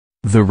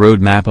The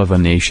Roadmap of a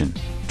Nation,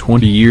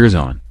 20 Years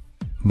On.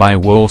 By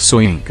Wole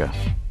Soyinka.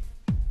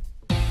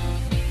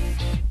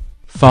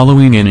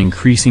 Following an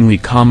increasingly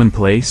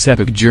commonplace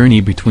epic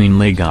journey between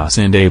Lagos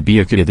and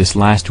Abeokuta this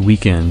last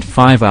weekend,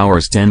 5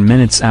 hours 10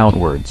 minutes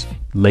outwards,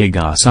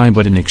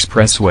 Lagos-Ibadan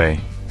Expressway,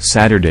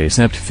 Saturday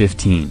Sept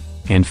 15,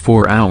 and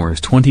 4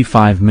 hours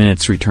 25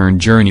 minutes return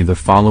journey the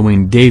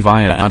following day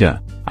via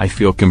Ada, I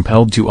feel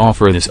compelled to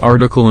offer this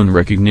article in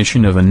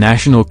recognition of a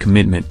national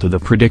commitment to the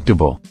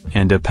predictable,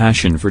 and a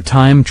passion for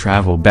time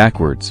travel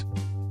backwards.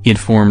 It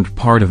formed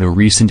part of a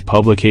recent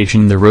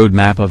publication, The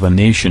Roadmap of a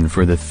Nation,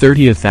 for the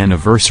 30th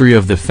anniversary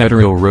of the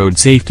Federal Road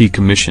Safety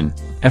Commission,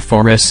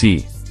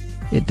 FRSC.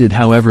 It did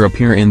however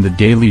appear in the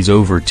dailies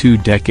over 2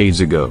 decades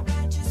ago.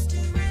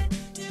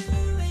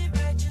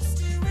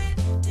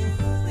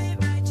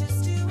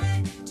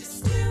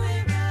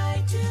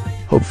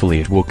 Hopefully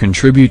it will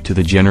contribute to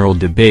the general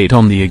debate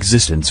on the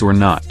existence or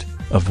not,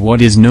 of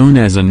what is known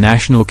as a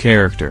national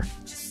character.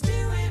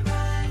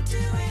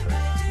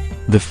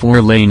 The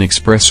 4-lane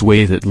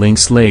expressway that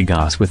links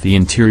Lagos with the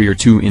interior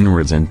 2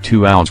 inwards and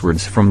 2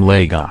 outwards from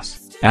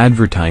Lagos,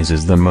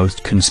 advertises the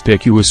most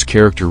conspicuous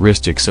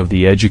characteristics of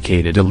the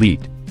educated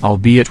elite,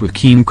 albeit with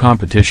keen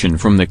competition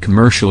from the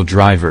commercial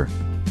driver.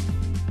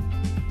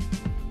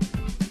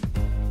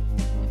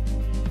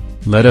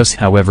 Let us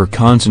however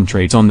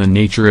concentrate on the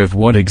nature of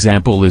what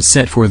example is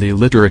set for the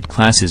illiterate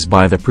classes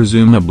by the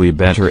presumably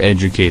better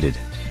educated,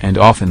 and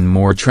often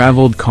more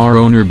traveled car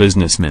owner,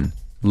 businessman,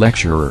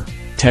 lecturer,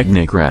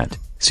 technocrat,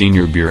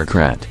 senior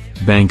bureaucrat,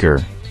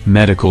 banker,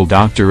 medical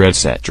doctor,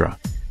 etc.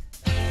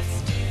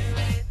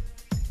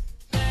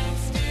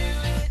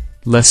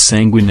 Less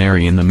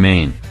sanguinary in the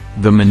main,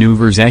 the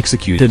maneuvers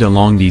executed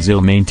along these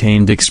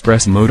ill-maintained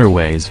express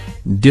motorways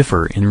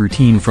differ in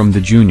routine from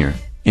the junior,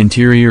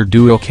 interior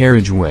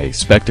dual-carriageway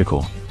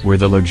spectacle, where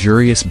the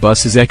luxurious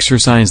buses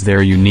exercise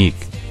their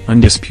unique,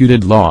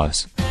 undisputed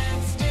laws.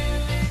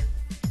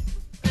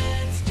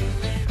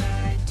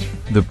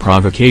 The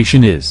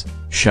provocation is,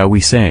 shall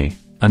we say,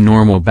 a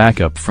normal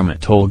backup from a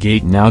toll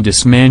gate now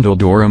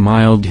dismantled, or a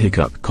mild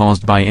hiccup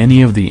caused by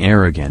any of the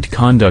arrogant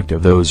conduct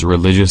of those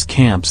religious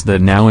camps that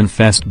now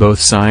infest both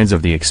sides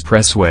of the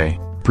expressway,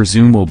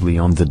 presumably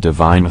on the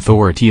divine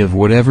authority of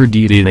whatever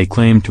deity they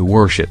claim to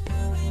worship.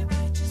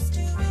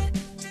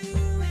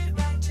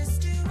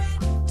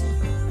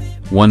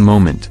 One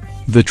moment,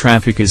 the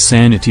traffic is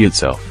sanity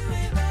itself.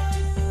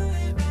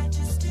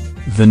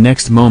 The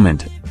next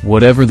moment,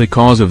 whatever the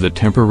cause of the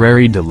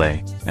temporary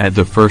delay, at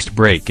the first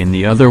break in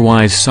the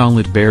otherwise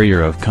solid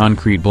barrier of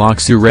concrete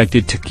blocks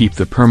erected to keep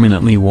the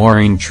permanently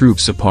warring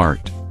troops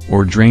apart,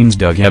 or drains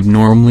dug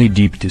abnormally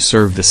deep to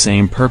serve the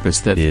same purpose,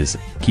 that is,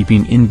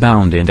 keeping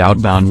inbound and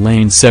outbound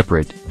lanes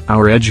separate,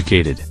 our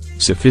educated,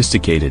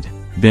 sophisticated,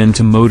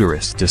 bent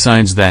motorist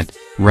decides that,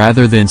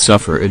 rather than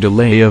suffer a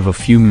delay of a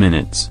few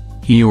minutes,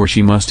 he or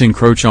she must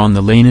encroach on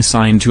the lane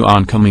assigned to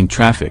oncoming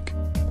traffic.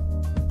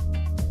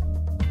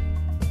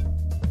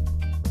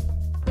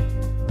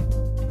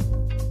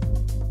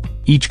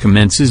 Each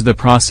commences the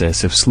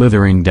process of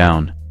slithering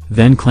down,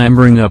 then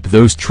clambering up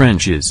those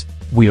trenches,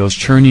 wheels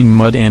churning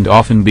mud and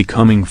often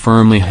becoming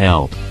firmly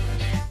held.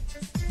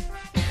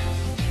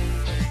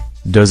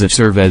 Does it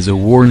serve as a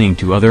warning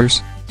to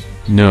others?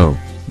 No,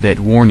 that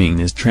warning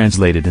is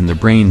translated in the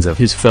brains of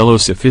his fellow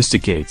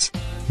sophisticates,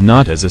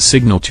 not as a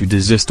signal to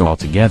desist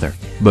altogether,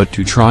 but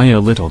to try a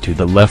little to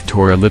the left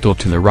or a little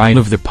to the right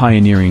of the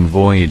pioneering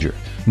voyager,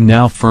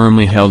 now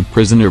firmly held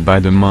prisoner by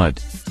the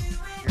mud.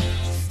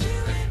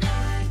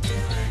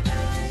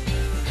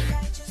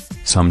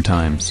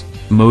 Sometimes,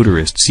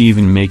 motorists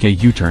even make a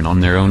U-turn on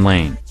their own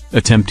lane,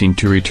 attempting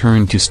to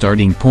return to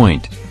starting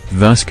point,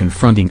 thus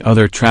confronting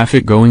other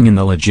traffic going in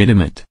the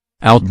legitimate,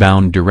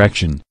 outbound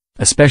direction,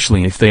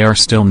 especially if they are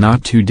still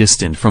not too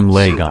distant from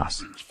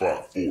Lagos.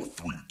 5, 4,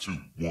 3, 2,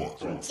 1.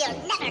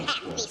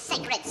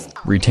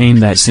 Retain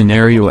that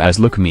scenario as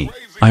look me,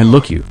 I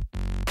look you.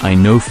 I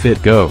know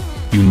fit go,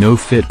 you know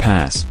fit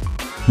pass.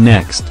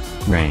 Next,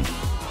 rain.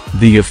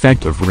 The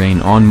effect of rain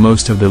on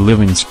most of the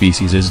living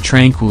species is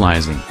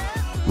tranquilizing.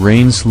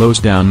 Rain slows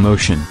down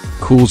motion,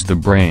 cools the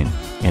brain,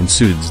 and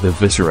soothes the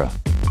viscera.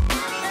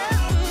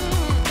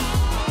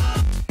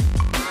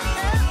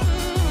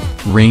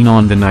 Rain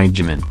on the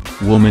Nigeman,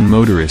 woman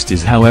motorist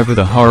is however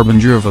the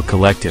harbinger of a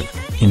collective,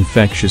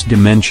 infectious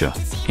dementia,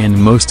 and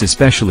most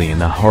especially in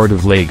the heart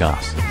of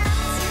Lagos.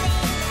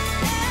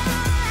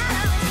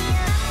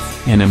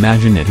 An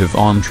imaginative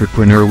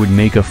entrepreneur would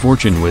make a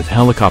fortune with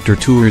helicopter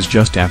tours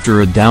just after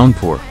a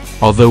downpour,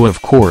 although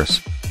of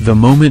course, the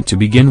moment to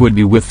begin would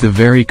be with the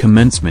very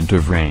commencement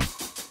of rain.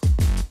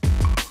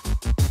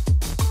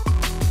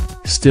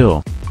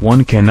 Still,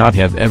 one cannot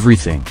have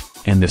everything,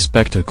 and the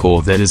spectacle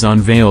that is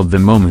unveiled the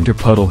moment a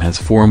puddle has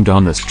formed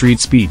on the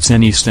streets beats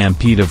any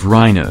stampede of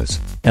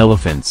rhinos,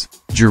 elephants,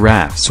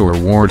 giraffes or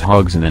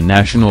warthogs in a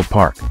national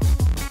park.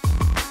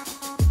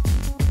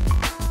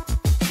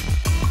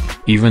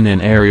 Even an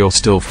aerial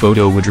still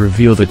photo would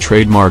reveal the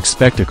trademark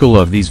spectacle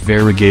of these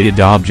variegated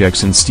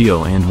objects in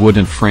steel and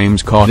wooden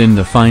frames caught in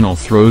the final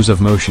throes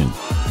of motion.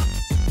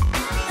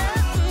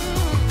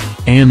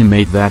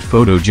 Animate that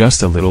photo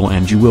just a little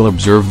and you will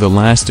observe the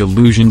last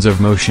illusions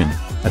of motion,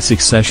 a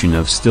succession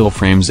of still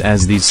frames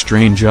as these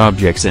strange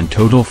objects in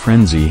total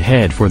frenzy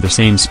head for the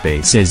same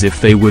space as if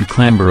they would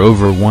clamber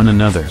over one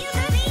another.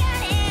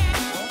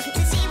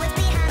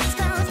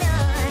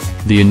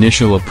 The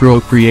initial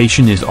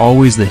appropriation is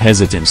always the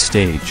hesitant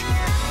stage.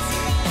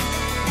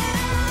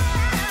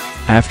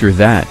 After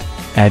that,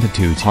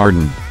 attitudes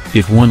harden.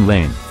 If one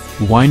lane,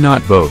 why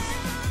not both?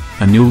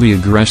 A newly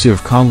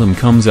aggressive column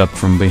comes up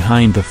from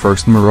behind the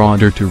first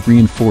marauder to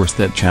reinforce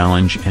that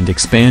challenge and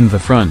expand the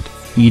front,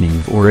 eating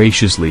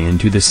voraciously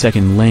into the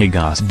second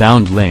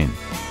Lagos-bound lane.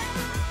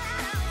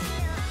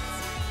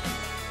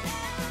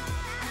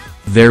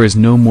 There is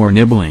no more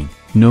nibbling,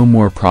 no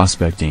more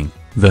prospecting,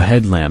 the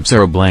headlamps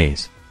are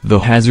ablaze, the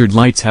hazard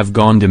lights have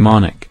gone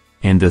demonic,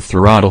 and the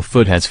throttle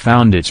foot has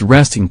found its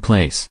resting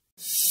place.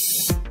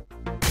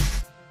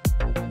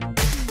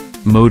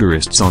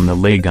 Motorists on the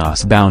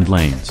Lagos-bound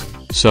lanes,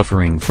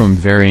 suffering from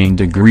varying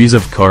degrees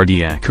of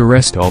cardiac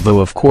arrest, although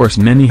of course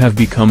many have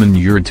become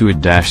inured to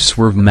it,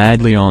 swerve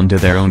madly onto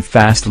their own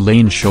fast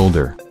lane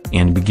shoulder,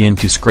 and begin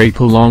to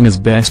scrape along as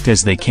best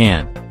as they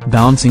can,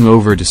 bouncing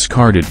over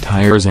discarded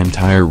tires and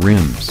tire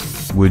rims,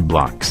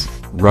 woodblocks,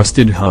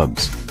 rusted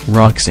hubs,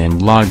 rocks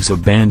and logs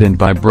abandoned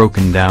by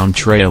broken down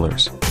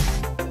trailers.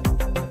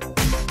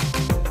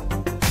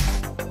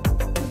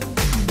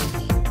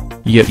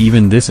 Yet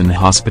even this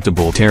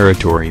inhospitable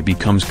territory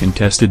becomes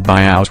contested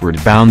by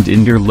outward-bound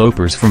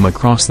interlopers from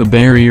across the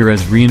barrier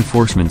as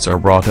reinforcements are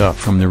brought up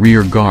from the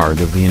rear guard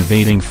of the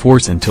invading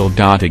force until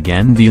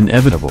again the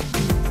inevitable.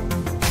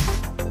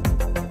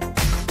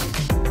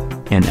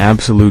 An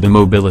absolute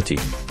immobility,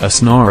 a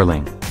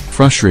snarling,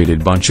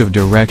 frustrated bunch of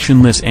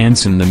directionless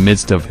ants in the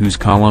midst of whose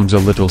columns a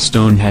little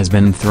stone has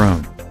been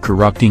thrown,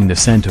 corrupting the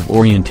scent of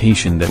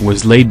orientation that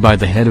was laid by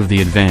the head of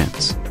the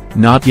advance,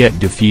 not yet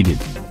defeated.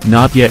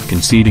 Not yet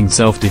conceding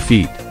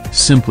self-defeat,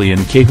 simply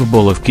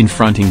incapable of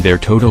confronting their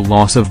total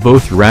loss of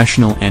both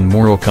rational and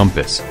moral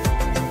compass.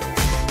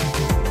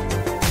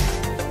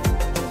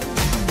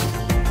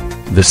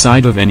 The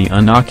side of any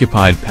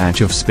unoccupied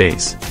patch of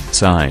space,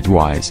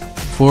 sidewise,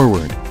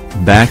 forward,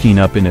 backing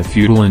up in a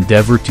futile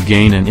endeavor to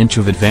gain an inch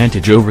of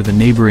advantage over the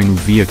neighboring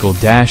vehicle.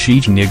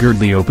 Each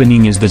niggardly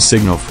opening is the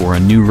signal for a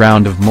new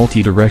round of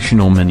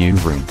multi-directional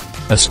maneuvering,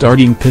 a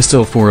starting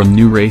pistol for a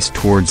new race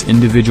towards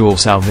individual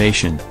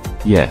salvation.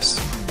 Yes,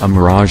 a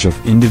mirage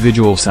of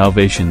individual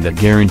salvation that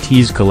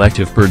guarantees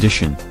collective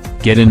perdition.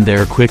 Get in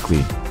there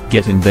quickly,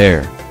 get in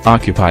there,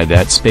 occupy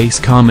that space,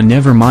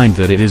 never mind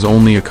that it is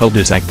only a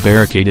cul-de-sac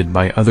barricaded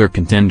by other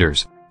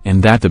contenders,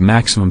 and that the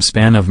maximum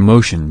span of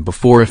motion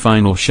before a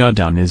final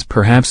shutdown is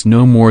perhaps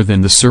no more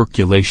than the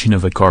circulation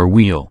of a car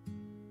wheel.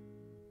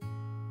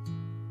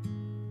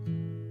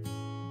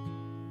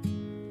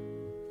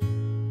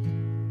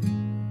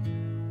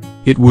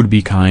 It would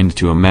be kind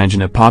to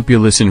imagine a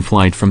populace in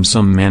flight from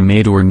some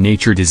man-made or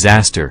nature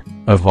disaster,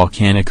 a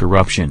volcanic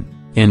eruption,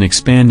 an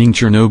expanding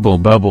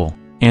Chernobyl bubble,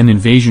 an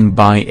invasion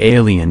by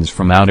aliens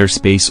from outer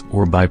space,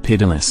 or by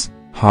pitiless,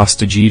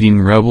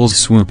 hostage-eating rebels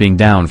swooping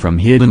down from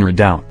hidden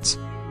redoubts.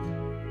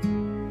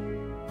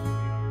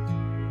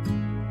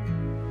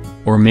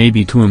 Or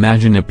maybe to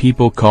imagine a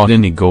people caught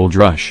in a gold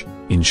rush,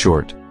 in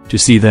short, to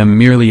see them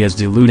merely as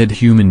deluded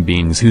human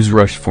beings whose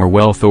rush for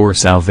wealth or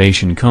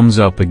salvation comes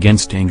up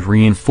against and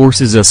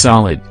reinforces a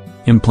solid,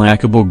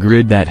 implacable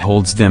grid that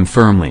holds them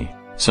firmly,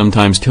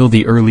 sometimes till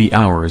the early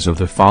hours of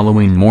the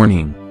following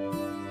morning.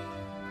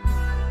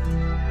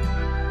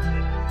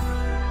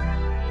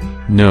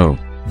 No,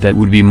 that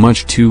would be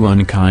much too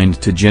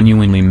unkind to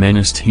genuinely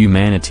menaced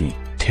humanity,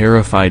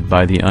 terrified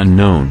by the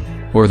unknown,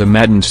 or the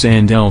maddened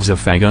sand elves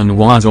of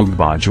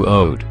Fagunwazogbaju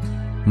Ode.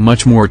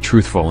 Much more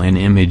truthful in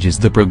image is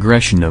the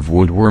progression of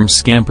woodworms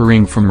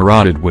scampering from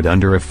rotted wood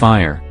under a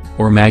fire,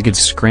 or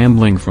maggots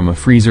scrambling from a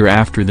freezer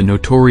after the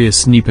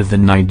notorious NEPA, the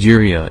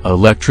Nigeria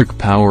Electric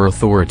Power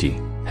Authority,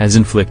 has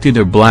inflicted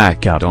a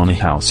blackout on a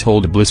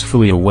household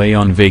blissfully away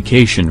on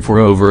vacation for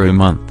over a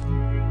month.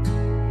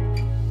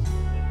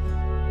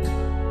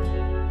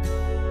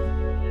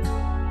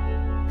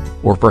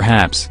 Or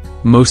perhaps,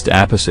 most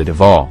apposite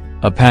of all,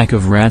 a pack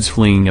of rats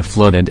fleeing a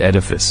flooded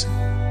edifice.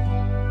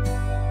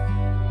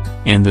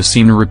 And the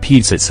scene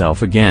repeats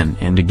itself again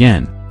and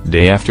again,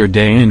 day after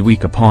day and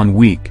week upon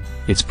week,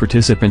 its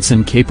participants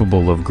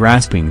incapable of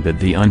grasping that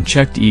the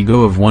unchecked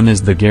ego of one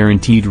is the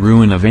guaranteed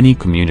ruin of any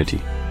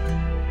community.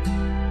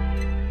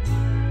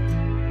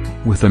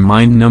 With a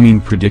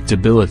mind-numbing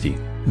predictability,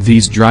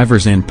 these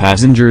drivers and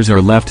passengers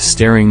are left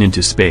staring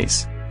into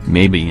space,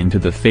 maybe into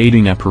the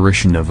fading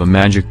apparition of a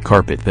magic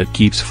carpet that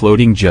keeps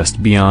floating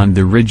just beyond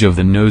the ridge of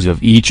the nose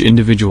of each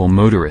individual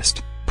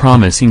motorist,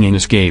 promising an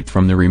escape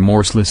from the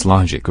remorseless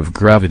logic of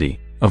gravity,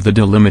 of the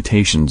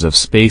delimitations of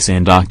space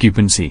and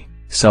occupancy,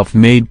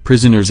 self-made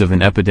prisoners of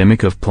an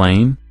epidemic of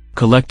plain,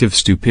 collective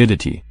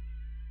stupidity.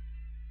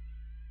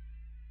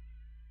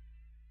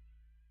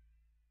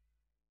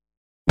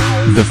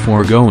 The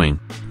foregoing,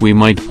 we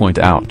might point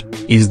out,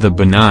 is the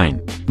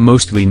benign,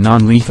 mostly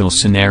non-lethal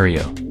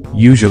scenario,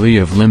 usually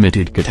of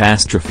limited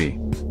catastrophe.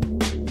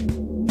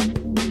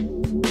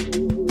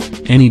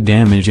 Any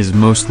damage is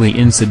mostly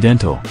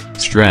incidental: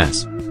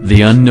 stress,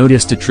 the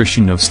unnoticed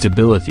attrition of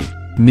stability,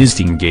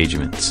 missed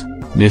engagements,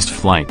 missed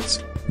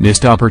flights,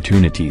 missed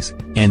opportunities,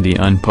 and the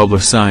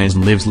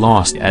unpublicized lives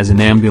lost as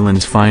an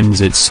ambulance finds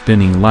its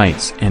spinning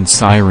lights and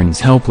sirens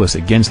helpless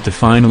against the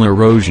final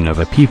erosion of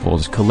a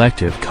people's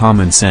collective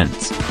common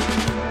sense.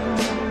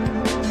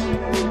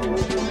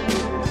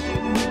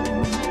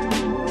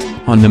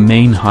 On the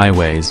main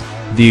highways,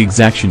 the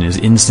exaction is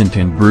instant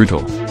and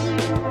brutal.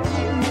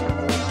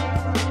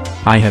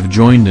 I have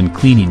joined in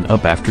cleaning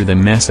up after the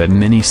mess at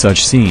many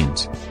such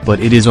scenes, but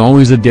it is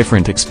always a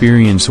different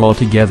experience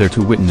altogether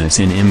to witness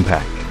an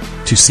impact,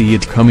 to see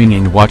it coming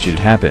and watch it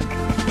happen.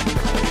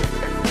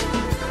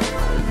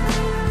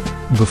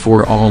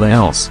 Before all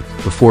else,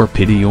 before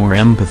pity or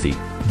empathy,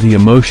 the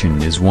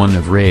emotion is one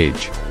of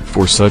rage,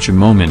 for such a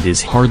moment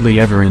is hardly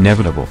ever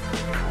inevitable.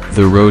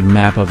 The road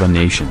map of a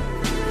nation.